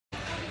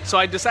So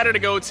I decided to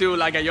go to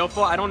La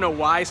Gallofo. I don't know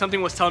why,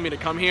 something was telling me to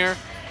come here.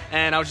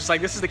 And I was just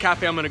like, this is the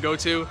cafe I'm gonna go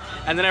to.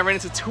 And then I ran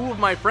into two of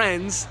my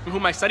friends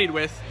whom I studied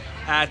with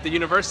at the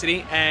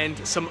university, and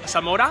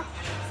Samira.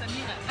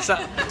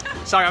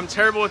 Sorry, I'm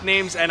terrible with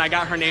names and I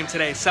got her name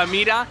today.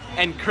 Samira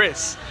and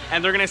Chris.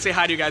 And they're gonna say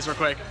hi to you guys real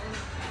quick.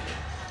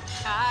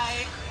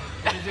 Hi.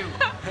 What do you do?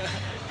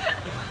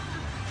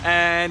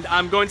 And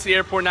I'm going to the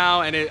airport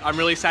now, and I'm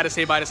really sad to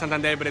say bye to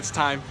Santander, but it's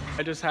time.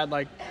 I just had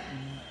like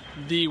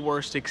the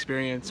worst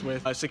experience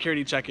with a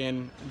security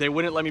check-in. They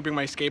wouldn't let me bring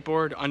my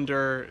skateboard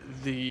under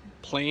the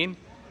plane,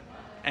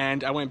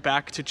 and I went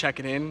back to check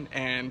it in,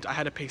 and I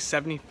had to pay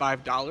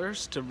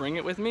 $75 to bring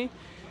it with me.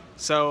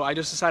 So I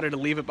just decided to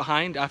leave it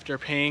behind after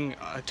paying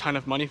a ton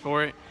of money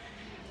for it,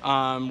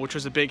 which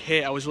was a big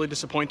hit. I was really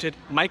disappointed.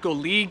 Michael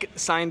League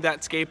signed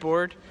that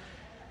skateboard.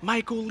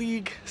 Michael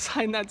League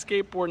signed that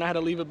skateboard, and I had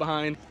to leave it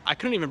behind. I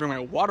couldn't even bring my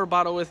water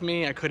bottle with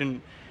me. I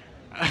couldn't,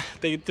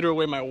 they threw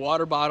away my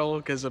water bottle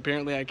because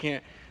apparently I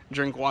can't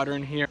drink water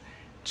in here.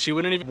 She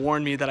wouldn't even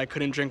warn me that I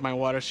couldn't drink my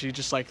water. She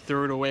just like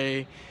threw it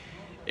away.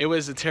 It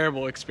was a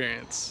terrible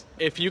experience.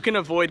 If you can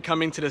avoid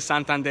coming to the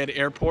Santander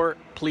airport,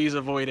 please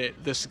avoid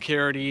it. The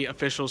security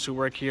officials who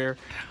work here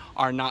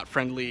are not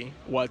friendly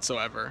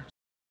whatsoever.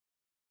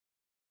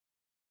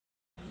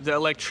 The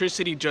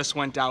electricity just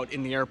went out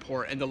in the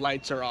airport and the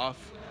lights are off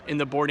in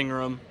the boarding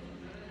room.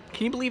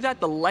 Can you believe that?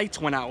 The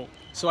lights went out.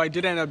 So I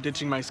did end up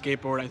ditching my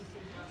skateboard,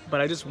 but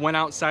I just went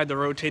outside the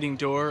rotating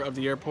door of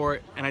the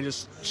airport and I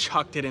just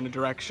chucked it in a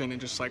direction and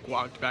just like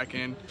walked back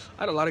in.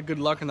 I had a lot of good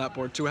luck on that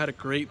board too. I had a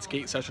great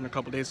skate session a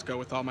couple days ago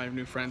with all my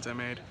new friends I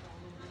made.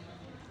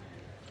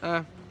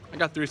 I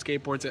got 3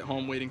 skateboards at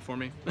home waiting for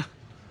me.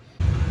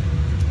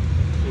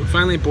 We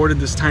finally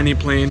boarded this tiny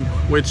plane,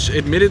 which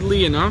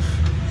admittedly enough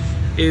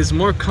is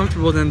more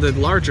comfortable than the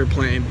larger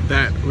plane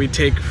that we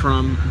take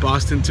from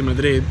Boston to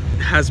Madrid.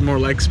 It has more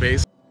leg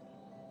space.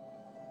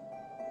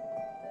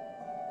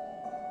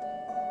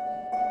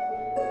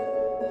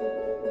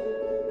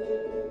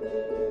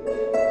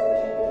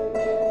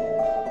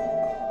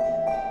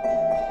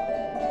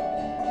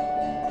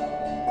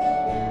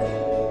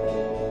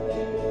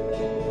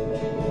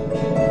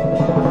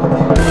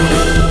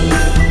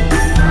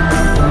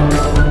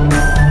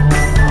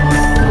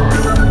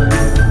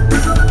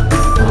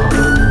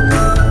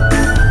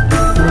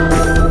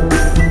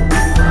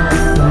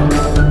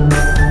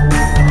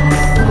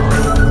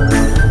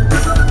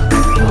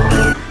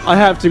 I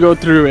have to go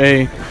through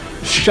a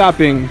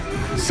shopping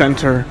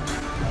center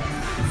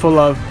full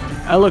of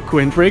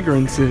eloquent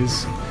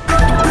fragrances.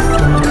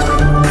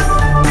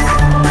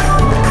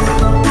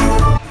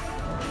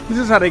 This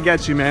is how they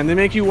get you, man. They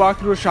make you walk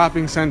through a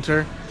shopping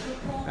center,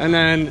 and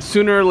then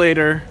sooner or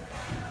later,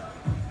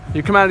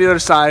 you come out the other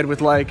side with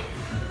like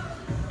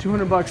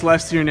 200 bucks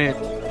less to your name.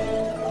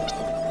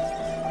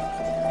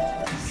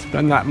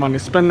 Spend that money,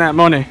 spend that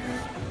money.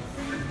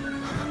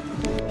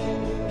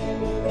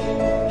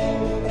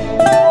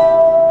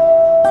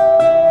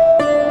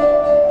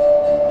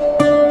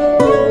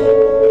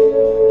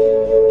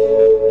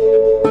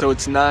 So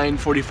it's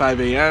 9:45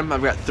 a.m.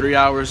 I've got 3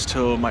 hours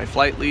till my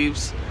flight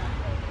leaves,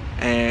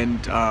 and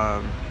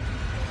I'm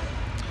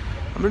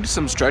gonna do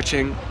some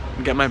stretching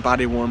and get my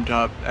body warmed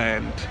up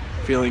and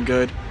feeling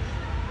good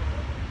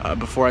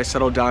before I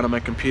settle down on my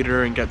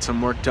computer and get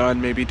some work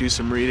done, maybe do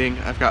some reading.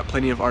 I've got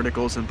plenty of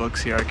articles and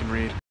books here I can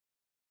read.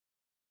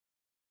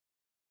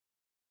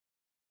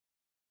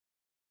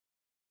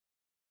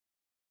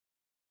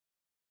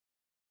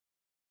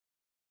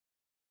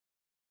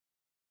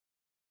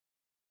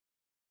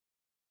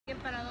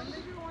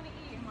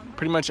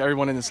 Pretty much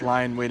everyone in this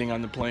line waiting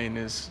on the plane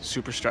is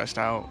super stressed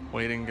out,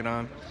 waiting to get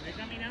on.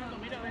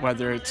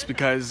 Whether it's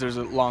because there's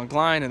a long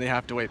line and they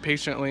have to wait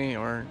patiently,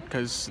 or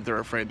because they're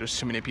afraid there's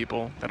too many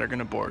people that are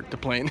gonna board the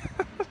plane.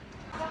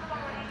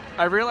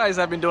 I realize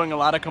I've been doing a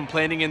lot of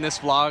complaining in this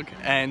vlog,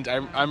 and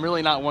I'm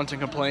really not one to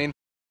complain.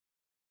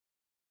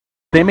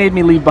 They made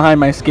me leave behind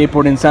my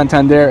skateboard in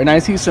Santander, and I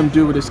see some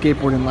dude with a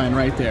skateboard in line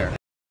right there.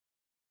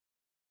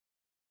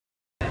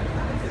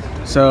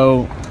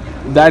 So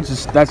that's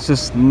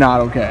just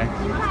not okay.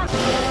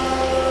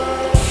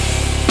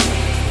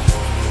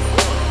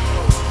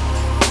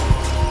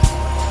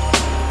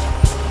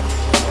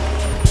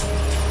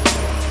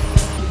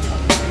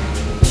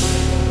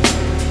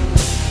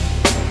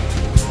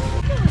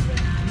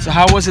 So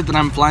how was it that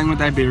I'm flying with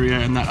Iberia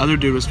and that other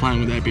dude was flying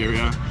with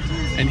Iberia,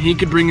 and he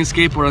could bring his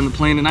skateboard on the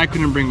plane and I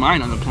couldn't bring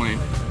mine on the plane?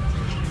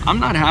 I'm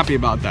not happy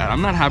about that.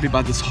 I'm not happy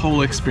about this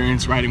whole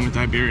experience riding with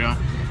Iberia.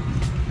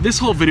 This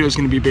whole video is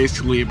going to be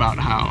basically about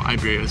how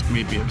Iberia has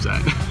made me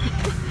upset.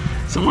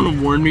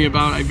 Someone warned me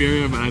about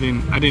Iberia, but I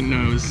didn't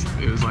know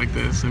it was like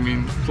this. I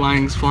mean,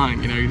 flying's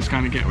flying, you know, you just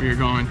kind of get where you're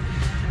going.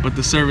 But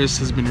the service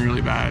has been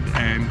really bad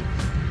and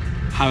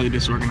highly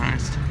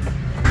disorganized.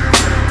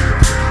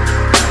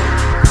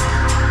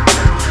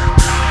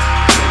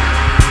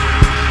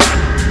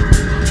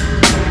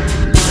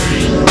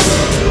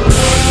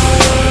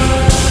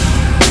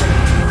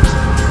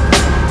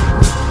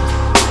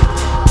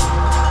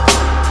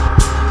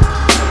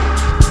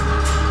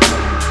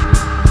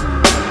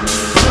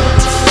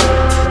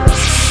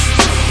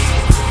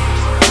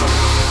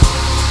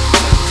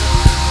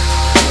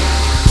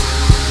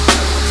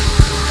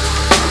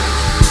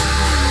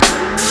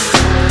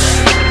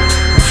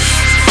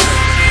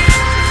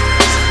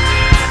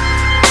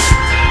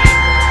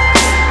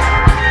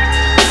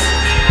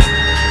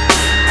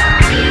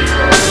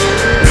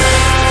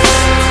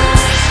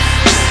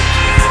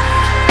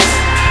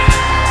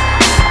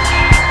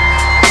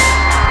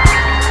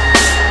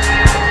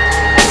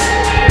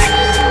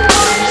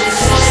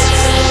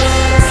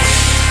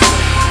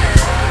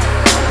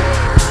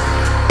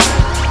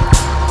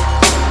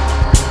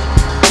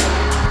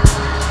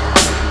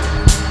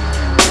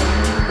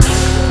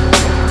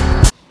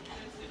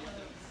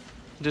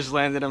 just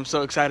landed. I'm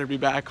so excited to be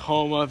back,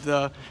 home of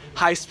the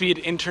high-speed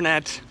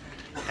internet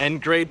and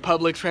great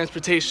public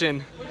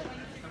transportation.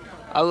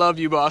 I love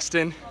you,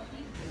 Boston.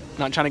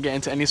 Not trying to get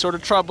into any sort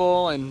of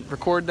trouble and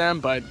record them,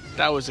 but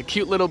that was a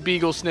cute little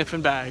beagle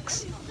sniffing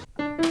bags.